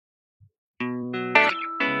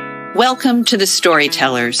Welcome to the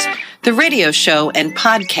Storytellers, the radio show and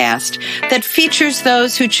podcast that features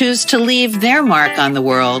those who choose to leave their mark on the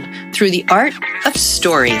world through the art of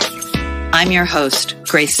story. I'm your host,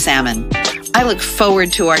 Grace Sammon. I look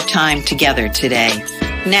forward to our time together today.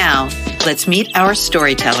 Now, let's meet our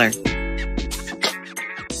storyteller.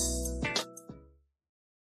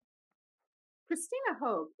 Christina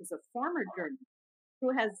Hoag is a former journalist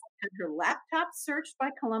who has had her laptop searched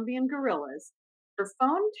by Colombian guerrillas, her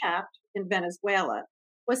phone tapped in Venezuela,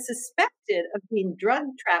 was suspected of being drug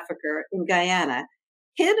trafficker in Guyana,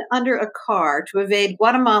 hid under a car to evade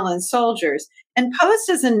Guatemalan soldiers, and posed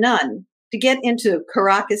as a nun to get into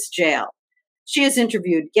Caracas jail. She has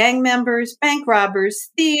interviewed gang members, bank robbers,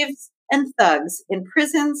 thieves, and thugs in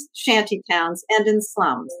prisons, shantytowns, and in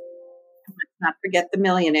slums. Let's not forget the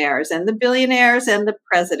millionaires and the billionaires and the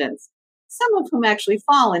presidents, some of whom actually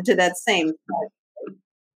fall into that same category.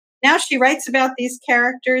 Now she writes about these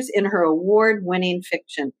characters in her award-winning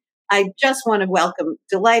fiction. I just want to welcome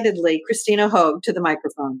delightedly Christina Hoag to the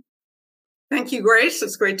microphone. Thank you, Grace.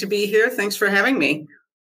 It's great to be here. Thanks for having me.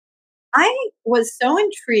 I was so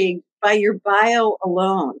intrigued by your bio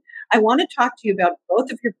alone. I want to talk to you about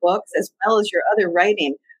both of your books as well as your other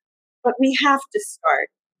writing, but we have to start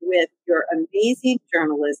with your amazing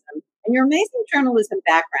journalism and your amazing journalism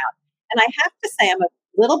background. And I have to say, I'm a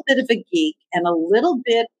little bit of a geek and a little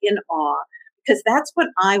bit in awe because that's what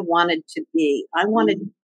I wanted to be. I wanted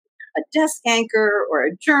a desk anchor or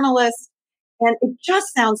a journalist. And it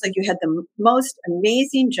just sounds like you had the most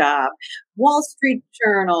amazing job. Wall Street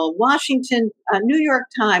Journal, Washington, New York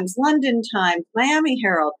Times, London Times, Miami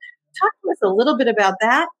Herald. Talk to us a little bit about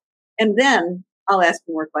that, and then I'll ask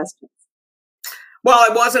more questions. Well,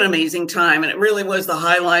 it was an amazing time, and it really was the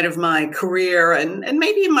highlight of my career and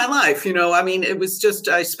maybe in my life. You know, I mean, it was just,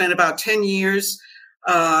 I spent about 10 years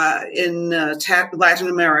in Latin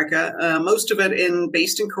America, most of it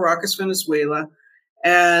based in Caracas, Venezuela.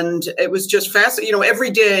 And it was just fascinating. You know, every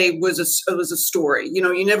day was a story. You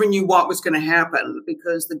know, you never knew what was going to happen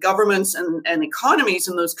because the governments and economies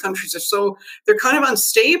in those countries they're kind of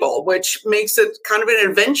unstable, which makes it kind of an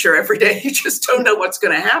adventure every day. You just don't know what's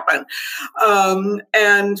going to happen.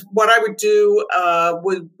 And what I would do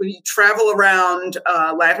would travel around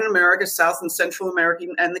Latin America, South and Central America,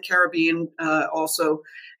 and the Caribbean also,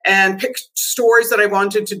 and pick stories that I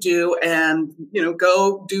wanted to do and, you know,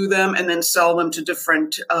 go do them and then sell them to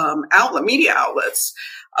different media outlets.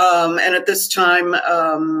 And at this time,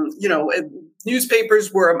 you know,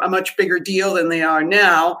 newspapers were a much bigger deal than they are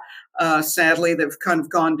now. Sadly, they've kind of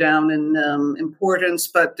gone down in importance,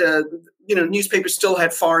 but, you know, newspapers still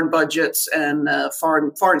had foreign budgets and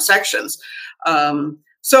foreign sections.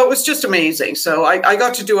 So it was just amazing. So I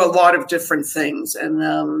got to do a lot of different things. And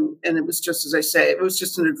it was just, as I say, it was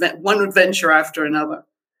just one adventure after another.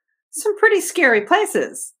 Some pretty scary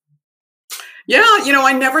places. Yeah. You know,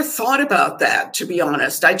 I never thought about that, to be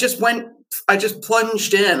honest. I just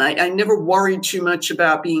plunged in. I never worried too much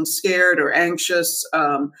about being scared or anxious.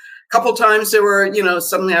 Couple times there were, you know,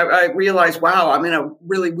 suddenly I realized, wow, I'm in a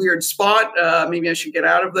really weird spot. Maybe I should get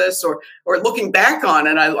out of this. Or looking back on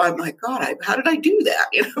it, I'm like, God, how did I do that?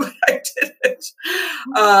 You know, I did it.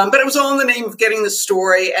 But it was all in the name of getting the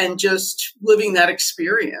story and just living that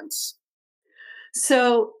experience.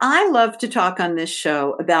 So I love to talk on this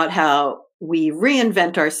show about how we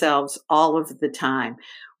reinvent ourselves all of the time.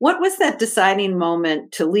 What was that deciding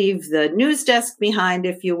moment to leave the news desk behind,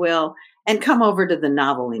 if you will, and come over to the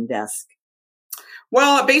noveling desk?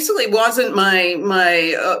 Well, it basically wasn't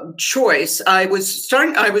my choice. I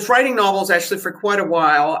was writing novels actually for quite a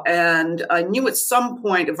while, and I knew at some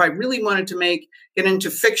point if I really wanted to get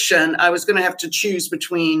into fiction, I was going to have to choose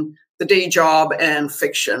between the day job and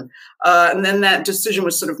fiction. And then that decision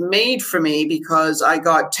was sort of made for me because I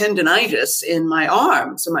got tendinitis in my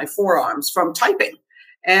arms and my forearms from typing.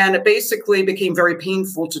 And it basically became very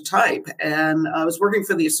painful to type. And I was working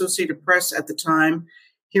for the Associated Press at the time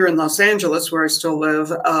here in Los Angeles, where I still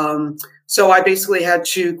live. So I basically had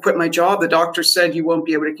to quit my job. The doctor said, you won't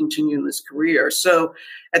be able to continue in this career. So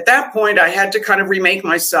at that point, I had to kind of remake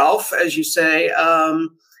myself, as you say.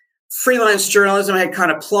 Freelance journalism had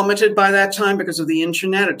kind of plummeted by that time because of the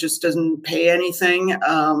internet. It just doesn't pay anything.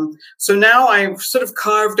 So now I've sort of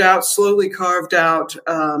slowly carved out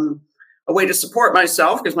a way to support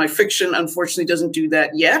myself because my fiction, unfortunately, doesn't do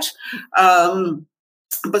that yet.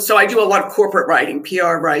 But so I do a lot of corporate writing,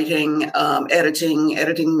 PR writing,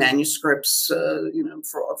 editing manuscripts, you know,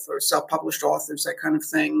 for self-published authors, that kind of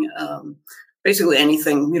thing. Basically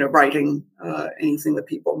anything, you know, writing anything that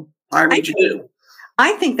people hire me to do.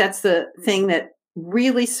 I think that's the thing that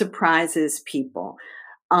really surprises people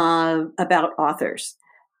about authors.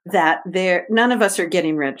 that none of us are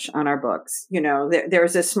getting rich on our books.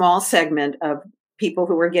 There's a small segment of people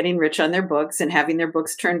who are getting rich on their books and having their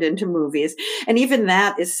books turned into movies. And even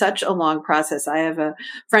that is such a long process. I have a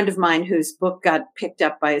friend of mine whose book got picked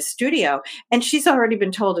up by a studio, and she's already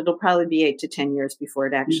been told it'll probably be 8 to 10 years before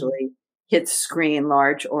it actually hits screen,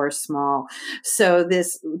 large or small. So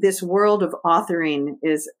this world of authoring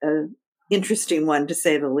is an interesting one, to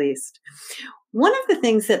say the least. One of the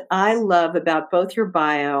things that I love about both your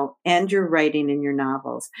bio and your writing in your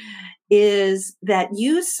novels is that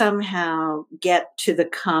you somehow get to the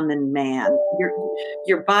common man.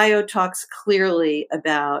 Your bio talks clearly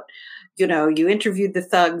about, you interviewed the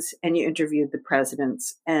thugs and you interviewed the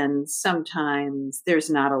presidents, and sometimes there's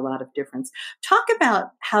not a lot of difference. Talk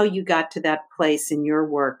about how you got to that place in your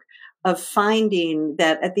work of finding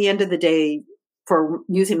that at the end of the day, for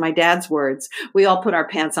using my dad's words, we all put our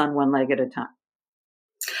pants on one leg at a time.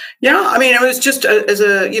 Yeah, I mean, it was just as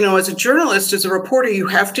a journalist, as a reporter, you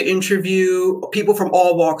have to interview people from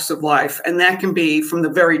all walks of life, and that can be from the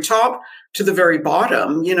very top to the very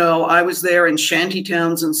bottom. I was there in shanty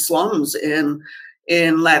towns and slums in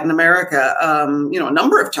Latin America, a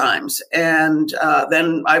number of times, and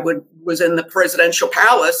then I was in the presidential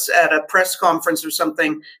palace at a press conference or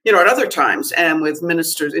something, at other times, and with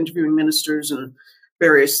ministers, interviewing ministers and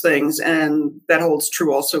various things. And that holds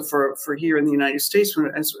true also for here in the United States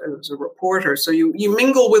as a reporter. So you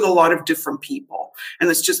mingle with a lot of different people, and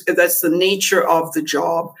that's the nature of the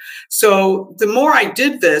job. So the more I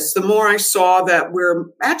did this, the more I saw that we're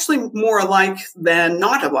actually more alike than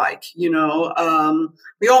not alike. We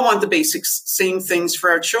all want the basic same things for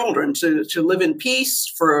our children, to live in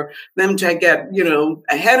peace, for them to get,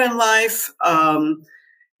 ahead in life.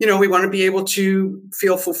 We want to be able to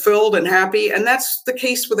feel fulfilled and happy. And that's the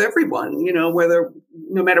case with everyone,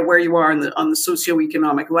 no matter where you are on the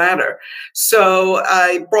socioeconomic ladder. So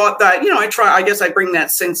I brought that, I bring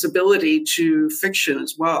that sensibility to fiction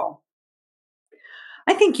as well.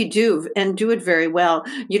 I think you do, and do it very well.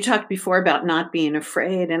 You talked before about not being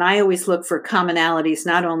afraid, and I always look for commonalities,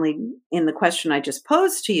 not only in the question I just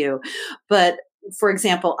posed to you, but for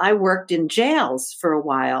example, I worked in jails for a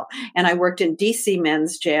while, and I worked in DC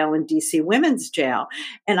men's jail and DC women's jail.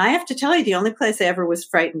 And I have to tell you, the only place I ever was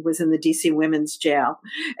frightened was in the DC women's jail.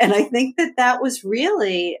 And I think that was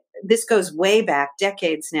really, this goes way back,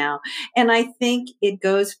 decades now. And I think it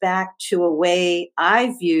goes back to a way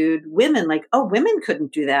I viewed women, like, oh, women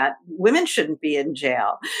couldn't do that. Women shouldn't be in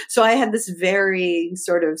jail. So I had this very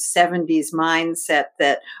sort of 70s mindset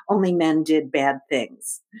that only men did bad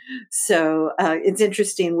things. So it's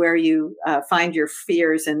interesting where you find your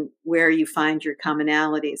fears and where you find your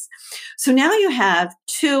commonalities. So now you have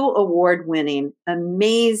 2 award-winning,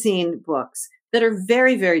 amazing books that are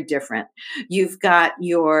very, very different. You've got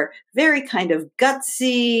your very kind of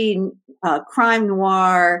gutsy crime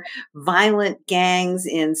noir, violent gangs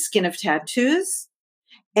in Skin of Tattoos.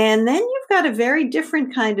 And then you've got a very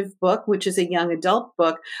different kind of book, which is a young adult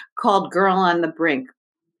book called Girl on the Brink.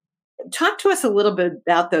 Talk to us a little bit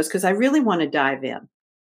about those, because I really want to dive in.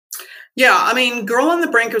 Yeah, I mean, Girl on the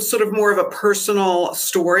Brink was sort of more of a personal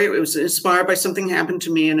story. It was inspired by something happened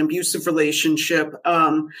to me, an abusive relationship.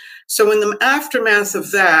 So in the aftermath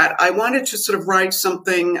of that, I wanted to sort of write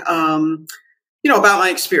something, about my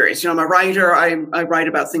experience. I'm a writer. I write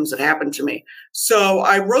about things that happened to me. So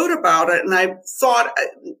I wrote about it, and I thought,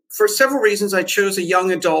 for several reasons, I chose a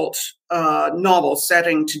young adult novel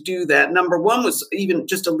setting to do that. Number one was even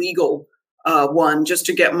just a legal one, just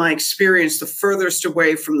to get my experience the furthest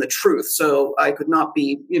away from the truth, so I could not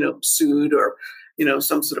be, sued or,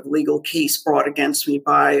 some sort of legal case brought against me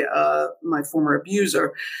by my former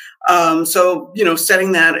abuser. So,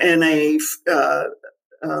 setting that in a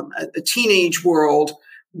teenage world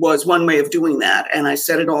was one way of doing that. And I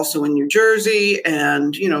set it also in New Jersey,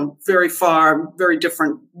 and, very far, very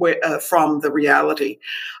different from the reality.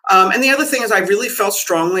 And the other thing is, I really felt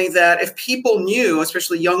strongly that if people knew,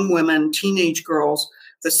 especially young women, teenage girls,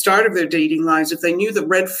 the start of their dating lives, if they knew the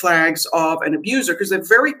red flags of an abuser, because they're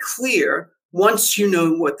very clear once you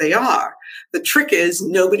know what they are. The trick is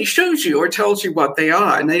nobody shows you or tells you what they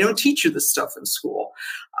are, and they don't teach you this stuff in school.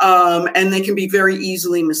 And they can be very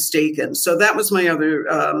easily mistaken. So that was my other,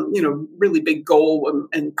 really big goal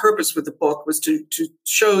and purpose with the book, was to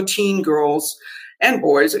show teen girls and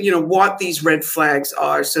boys, what these red flags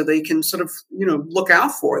are, so they can sort of, look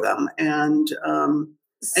out for them and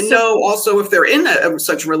know also, if they're in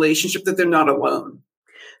such a relationship, that they're not alone.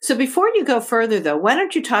 So before you go further, though, why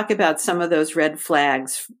don't you talk about some of those red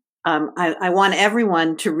flags? I want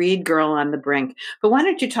everyone to read Girl on the Brink, but why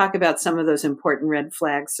don't you talk about some of those important red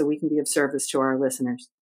flags so we can be of service to our listeners?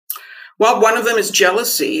 Well, one of them is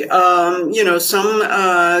jealousy. Some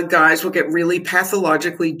guys will get really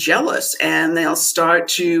pathologically jealous, and they'll start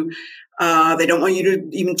to. They don't want you to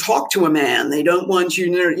even talk to a man. They don't want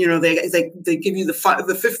you. They give you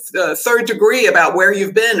the fifth, third degree about where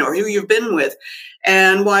you've been or who you've been with,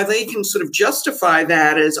 and why they can sort of justify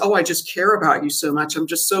that as, oh, I just care about you so much. I'm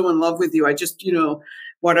just so in love with you. I just,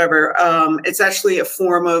 whatever. It's actually a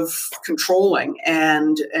form of controlling,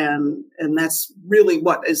 and that's really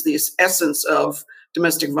what is the essence of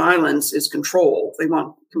domestic violence is control. They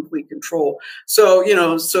want complete control. So,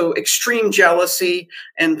 so extreme jealousy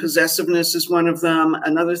and possessiveness is one of them.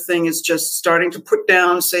 Another thing is just starting to put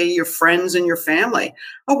down, say, your friends and your family.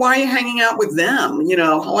 Oh, why are you hanging out with them?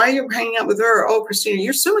 Why are you hanging out with her? Oh, Christina,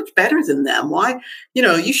 you're so much better than them. Why?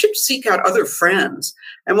 You should seek out other friends.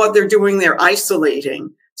 And what they're doing, they're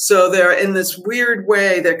isolating. So they're in this weird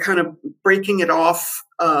way, they're kind of breaking it off,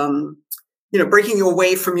 breaking you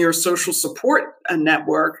away from your social support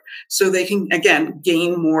network so they can, again,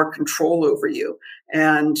 gain more control over you.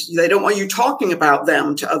 And they don't want you talking about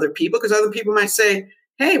them to other people because other people might say,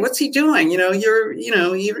 hey, what's he doing? You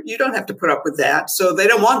don't have to put up with that. So they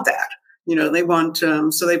don't want that. They want,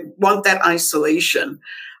 so they want that isolation.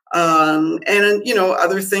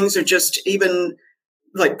 Other things are just even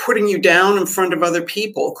like putting you down in front of other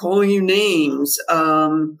people, calling you names.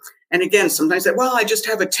 And again, sometimes they, well, I just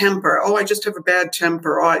have a temper. Oh, I just have a bad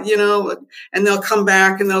temper. And they'll come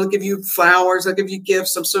back and they'll give you flowers. They'll give you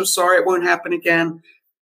gifts. I'm so sorry. It won't happen again.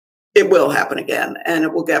 It will happen again, and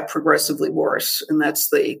it will get progressively worse. And that's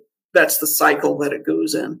the cycle that it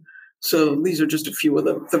goes in. So these are just a few of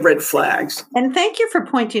the red flags. And thank you for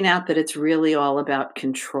pointing out that it's really all about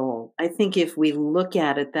control. I think if we look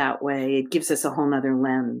at it that way, it gives us a whole nother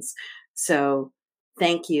lens. So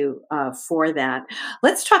thank you for that.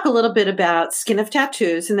 Let's talk a little bit about Skin of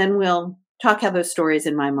Tattoos, and then we'll talk how those stories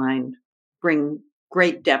in my mind bring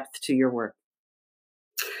great depth to your work.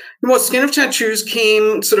 Well, Skin of Tattoos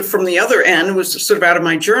came sort of from the other end, was sort of out of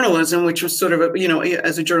my journalism, which was sort of,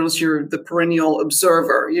 as a journalist, you're the perennial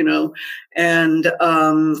observer, And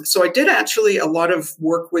so I did actually a lot of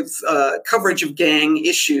work with coverage of gang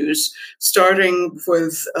issues, starting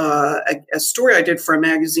with a story I did for a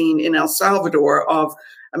magazine in El Salvador of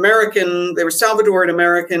they were Salvadoran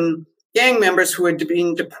American gang members who had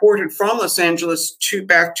been deported from Los Angeles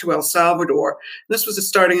back to El Salvador. And this was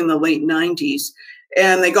starting in the late 90s.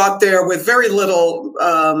 And they got there with very little,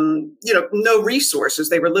 no resources.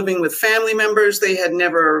 They were living with family members they had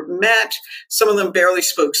never met. Some of them barely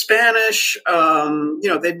spoke Spanish. They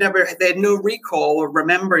had no recall or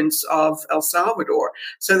remembrance of El Salvador.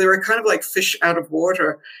 So they were kind of like fish out of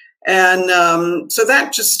water. And so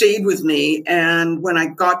that just stayed with me. And when I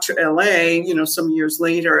got to LA, some years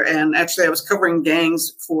later, and actually I was covering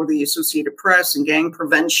gangs for the Associated Press and gang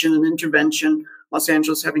prevention and intervention, Los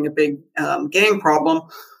Angeles having a big gang problem,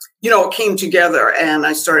 it came together, and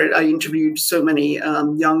I interviewed so many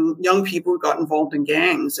young people who got involved in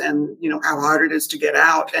gangs, and how hard it is to get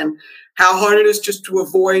out, and how hard it is just to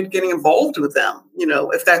avoid getting involved with them.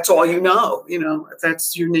 If that's all if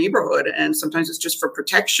that's your neighborhood, and sometimes it's just for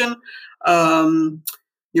protection.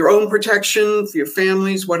 Your own protection for your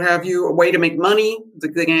families, what have you, a way to make money. The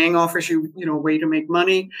gang offers you, a way to make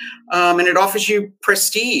money. And it offers you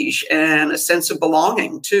prestige and a sense of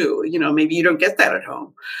belonging too. Maybe you don't get that at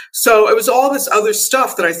home. So it was all this other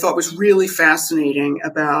stuff that I thought was really fascinating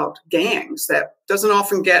about gangs that doesn't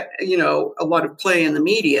often get, a lot of play in the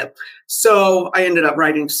media. So I ended up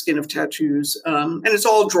writing Skin of Tattoos. And it's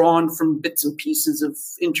all drawn from bits and pieces of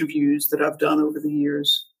interviews that I've done over the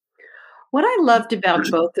years. What I loved about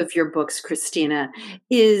both of your books, Christina,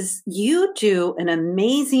 is you do an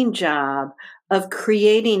amazing job of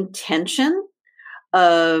creating tension,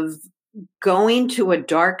 of going to a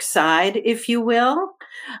dark side, if you will,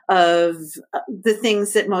 of the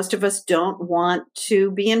things that most of us don't want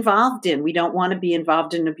to be involved in. We don't want to be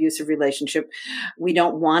involved in an abusive relationship. We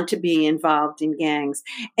don't want to be involved in gangs.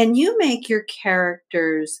 And you make your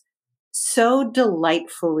characters so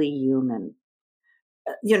delightfully human.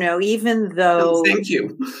 Even though, thank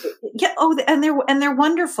you. Yeah. Oh, and they're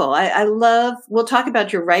wonderful. I love, we'll talk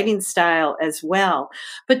about your writing style as well,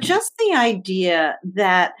 but just the idea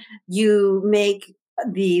that you make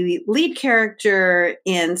the lead character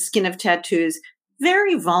in Skin of Tattoos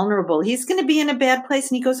very vulnerable. He's going to be in a bad place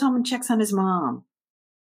and he goes home and checks on his mom.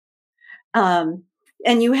 And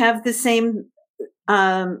you have the same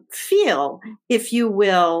feel, if you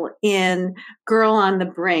will, in Girl on the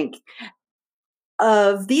Brink.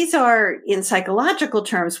 These are, in psychological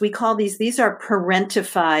terms, we call these are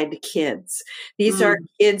parentified kids. These are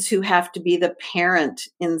kids who have to be the parent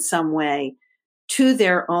in some way to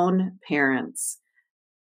their own parents.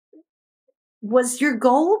 Was your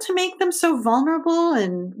goal to make them so vulnerable?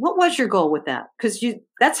 And what was your goal with that? Because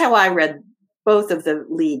that's how I read both of the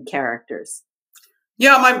lead characters.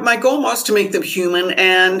 Yeah, my goal was to make them human.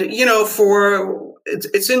 And,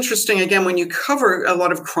 it's interesting, again, when you cover a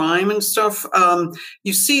lot of crime and stuff,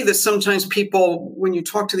 you see that sometimes people, when you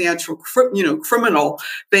talk to the actual, criminal,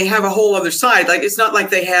 they have a whole other side. Like, it's not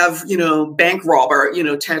like they have, bank robber,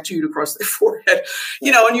 tattooed across their forehead,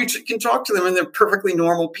 and you can talk to them and they're perfectly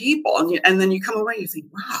normal people. And then you come away, you think,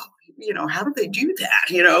 wow. How did they do that?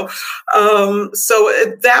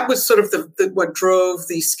 That was sort of what drove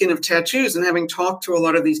the Skin of Tattoos, and having talked to a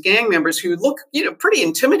lot of these gang members who look, pretty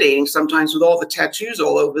intimidating sometimes with all the tattoos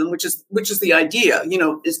all over them, which is the idea,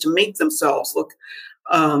 is to make themselves look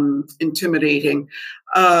intimidating.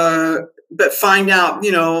 But find out,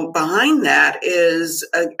 behind that is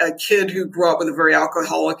a kid who grew up with a very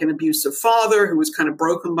alcoholic and abusive father who was kind of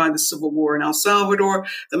broken by the Civil War in El Salvador.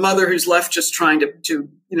 The mother who's left just trying to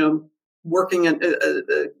working a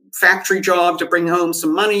factory job to bring home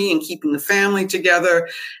some money and keeping the family together.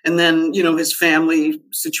 And then, his family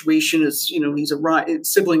situation is, he's a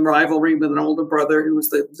sibling rivalry with an older brother who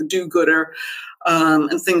was the do-gooder.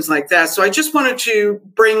 And things like that. So I just wanted to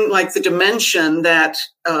bring like the dimension that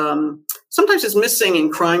sometimes is missing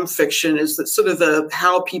in crime fiction, is that sort of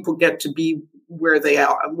how people get to be where they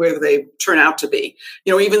are, where they turn out to be.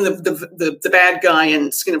 Even the bad guy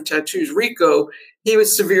in Skin of Tattoos, Rico, he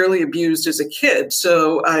was severely abused as a kid.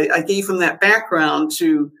 So I gave him that background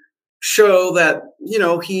to show that,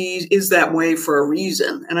 he is that way for a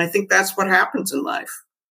reason. And I think that's what happens in life.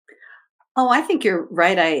 Oh, I think you're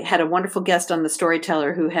right. I had a wonderful guest on the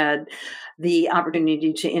Storyteller who had the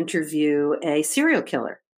opportunity to interview a serial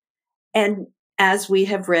killer. And as we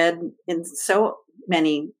have read in so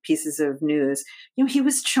many pieces of news, he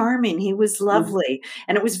was charming, he was lovely. Mm-hmm.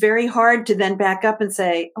 And it was very hard to then back up and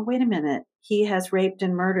say, oh, wait a minute, he has raped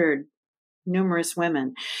and murdered numerous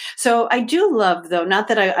women. So I do love, though, not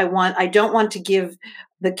that I don't want to give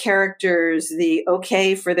the characters the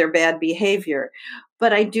okay for their bad behavior,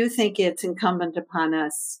 but I do think it's incumbent upon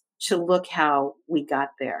us to look how we got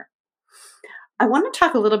there. I want to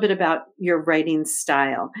talk a little bit about your writing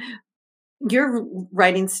style. Your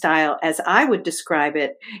writing style, as I would describe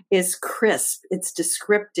it, is crisp. It's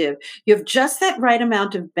descriptive. You have just that right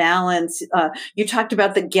amount of balance. You talked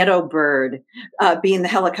about the ghetto bird being the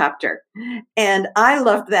helicopter. And I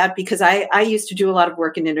loved that because I used to do a lot of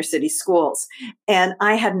work in inner city schools, and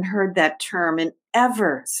I hadn't heard that term in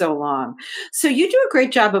ever so long. So you do a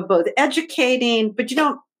great job of both educating, but you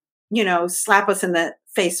don't, slap us in the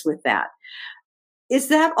face with that. Is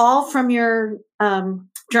that all from your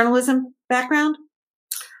journalism background?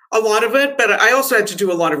 A lot of it, but I also had to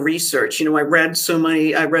do a lot of research. I read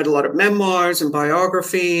a lot of memoirs and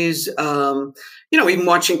biographies, even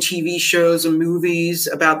watching TV shows and movies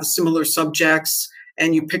about the similar subjects,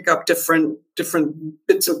 and you pick up different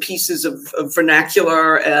bits and pieces of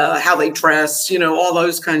vernacular, how they dress, all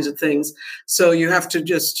those kinds of things. So you have to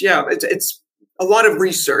just, it's a lot of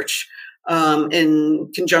research in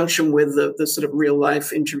conjunction with the sort of real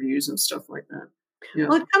life interviews and stuff like that. Yeah.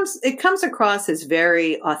 Well, it comes across as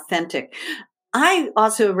very authentic. I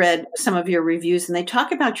also read some of your reviews, and they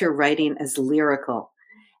talk about your writing as lyrical.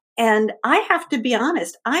 And I have to be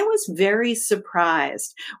honest, I was very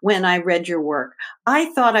surprised when I read your work.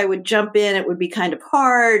 I thought I would jump in, it would be kind of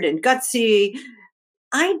hard and gutsy.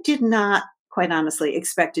 I did not, quite honestly,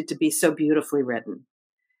 expect it to be so beautifully written.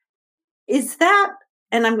 Is that,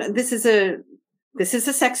 and this is a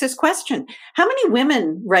sexist question. How many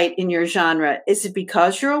women write in your genre? Is it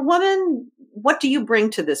because you're a woman? What do you bring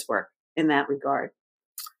to this work in that regard?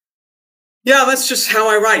 Yeah, that's just how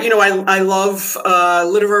I write. I love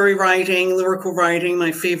literary writing, lyrical writing.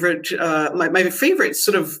 My favorite, my favorite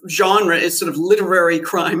sort of genre is sort of literary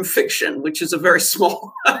crime fiction, which is a very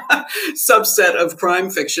small subset of crime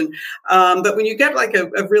fiction. But when you get like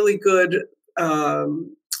a really good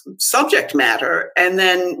subject matter, and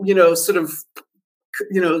then sort of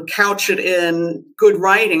couch it in good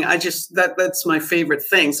writing, that's my favorite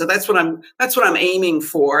thing. So that's what I'm aiming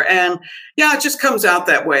for. And yeah, it just comes out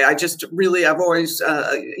that way. I've always,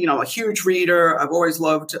 a huge reader. I've always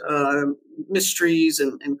loved mysteries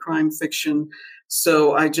and crime fiction.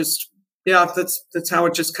 So that's how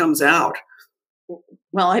it just comes out.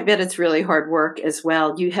 Well, I bet it's really hard work as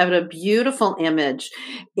well. You have a beautiful image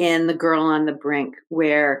in The Girl on the Brink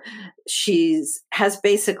where has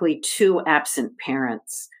basically two absent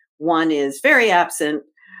parents. One is very absent,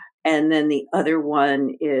 and then the other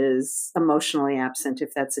one is emotionally absent,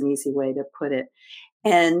 if that's an easy way to put it.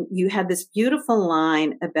 And you had this beautiful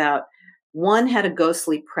line about One had a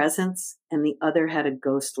ghostly presence and the other had a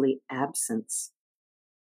ghostly absence.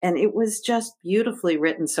 And it was just beautifully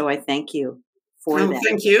written. So I thank you for that.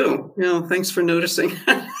 Thank you. Thanks for noticing.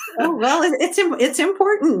 Oh, well, it's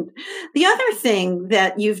important. The other thing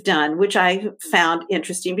that you've done, which I found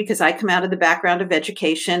interesting because I come out of the background of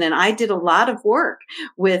education and I did a lot of work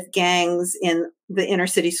with gangs in the inner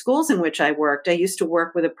city schools in which I worked. I used to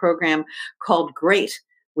work with a program called GREAT,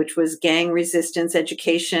 which was gang resistance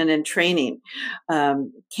education and training,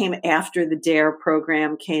 came after the DARE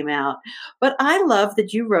program came out. But I love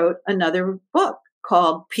that you wrote another book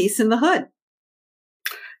called Peace in the Hood.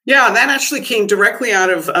 Yeah, that actually came directly out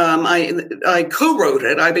of, I co-wrote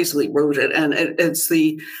it. I basically wrote it. And it's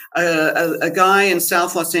a guy in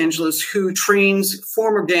South Los Angeles who trains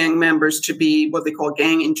former gang members to be what they call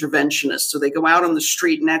gang interventionists. So they go out on the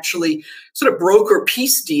street and actually sort of broker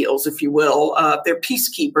peace deals, if you will. They're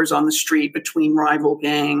peacekeepers on the street between rival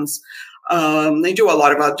gangs. They do a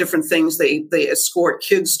lot of different things. They escort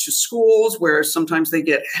kids to schools where sometimes they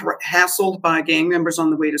get hassled by gang members on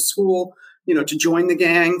the way to school, to join the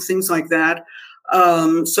gang, things like that.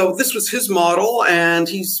 So this was his model, and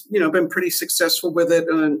he's, been pretty successful with it.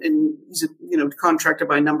 And he's, contracted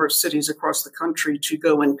by a number of cities across the country to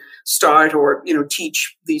go and start or,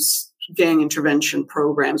 teach these gang intervention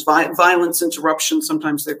programs, violence interruption,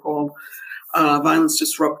 sometimes they're called, violence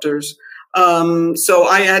disruptors. So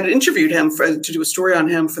I had interviewed him to do a story on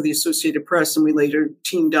him for the Associated Press, and we later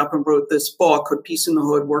teamed up and wrote this book called Peace in the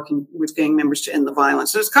Hood, working with gang members to end the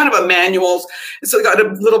violence. So it's kind of a manual. It's got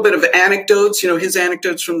a little bit of anecdotes, his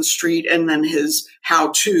anecdotes from the street, and then his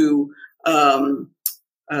how to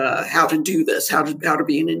do this, how to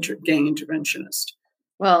be an gang interventionist.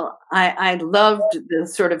 Well, I loved the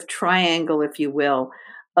sort of triangle, if you will,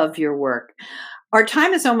 of your work. Our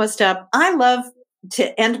time is almost up. I love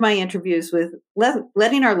to end my interviews with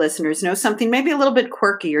letting our listeners know something maybe a little bit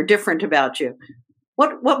quirky or different about you.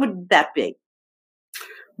 What would that be?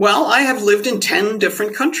 Well, I have lived in 10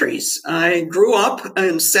 different countries. I grew up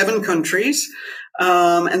in 7 countries,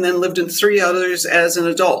 and then lived in 3 others as an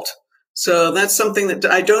adult. So that's something that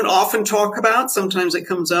I don't often talk about. Sometimes it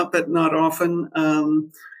comes up, but not often.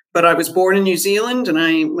 But I was born in New Zealand, and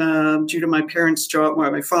I, due to my parents' job,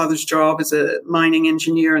 my father's job as a mining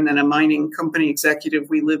engineer and then a mining company executive,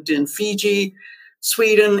 we lived in Fiji,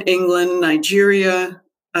 Sweden, England, Nigeria,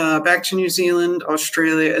 back to New Zealand,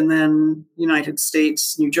 Australia, and then United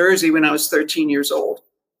States, New Jersey when I was 13 years old.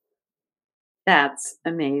 That's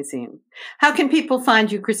amazing. How can people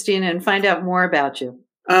find you, Christina, and find out more about you?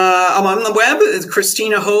 I'm on the web. It's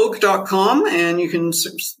ChristinaHoag.com, and you can,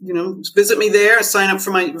 visit me there. Sign up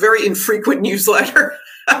for my very infrequent newsletter.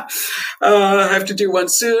 I have to do one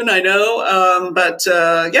soon, I know. But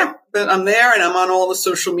I'm there, and I'm on all the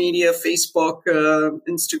social media, Facebook,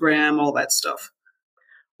 Instagram, all that stuff.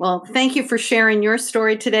 Well, thank you for sharing your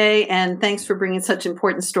story today, and thanks for bringing such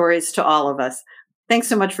important stories to all of us. Thanks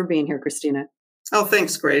so much for being here, Christina. Oh,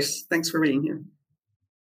 thanks, Grace. Thanks for being here.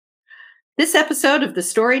 This episode of The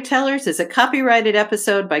Storytellers is a copyrighted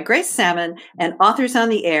episode by Grace Sammon and Authors on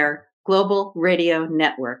the Air Global Radio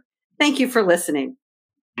Network. Thank you for listening.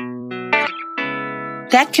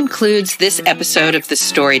 That concludes this episode of The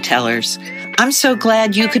Storytellers. I'm so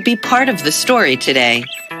glad you could be part of the story today.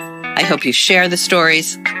 I hope you share the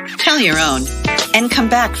stories, tell your own, and come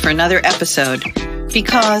back for another episode,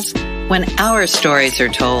 because when our stories are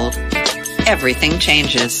told, everything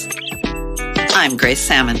changes. I'm Grace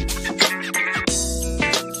Sammon.